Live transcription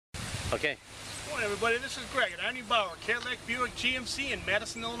Okay. Good morning, everybody. This is Greg at Arnie Bauer, Cadillac, Buick, GMC in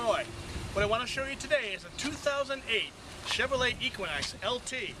Madison, Illinois. What I want to show you today is a 2008 Chevrolet Equinox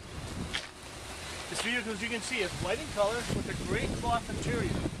LT. This vehicle, as you can see, is white in color with a gray cloth interior.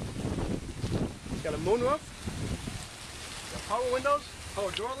 It's got a moonroof, got power windows,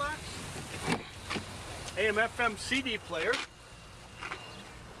 power door locks, AM/FM CD player.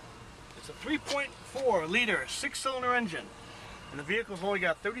 It's a 3.4 liter 6-cylinder engine, and the vehicle's only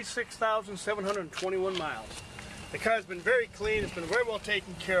got 36,721 miles. The car's been very clean, it's been very well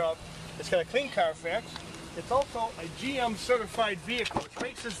taken care of. It's got a clean Carfax. It's also a GM certified vehicle, which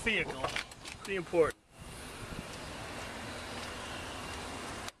makes this vehicle pretty important.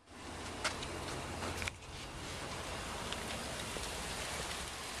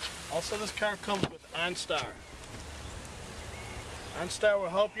 Also, this car comes with OnStar. OnStar will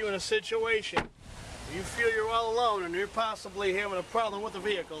help you in a situation where you feel you're all alone and you're possibly having a problem with the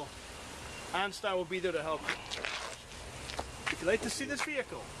vehicle. OnStar will be there to help you. If you'd like to see this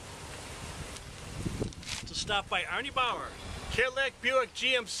vehicle, to stop by Arnie Bauer, Cadillac, Buick,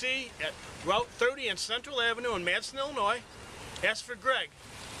 GMC at Route 30 and Central Avenue in Madison, Illinois. Ask for Greg,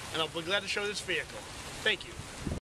 and I'll be glad to show you this vehicle. Thank you.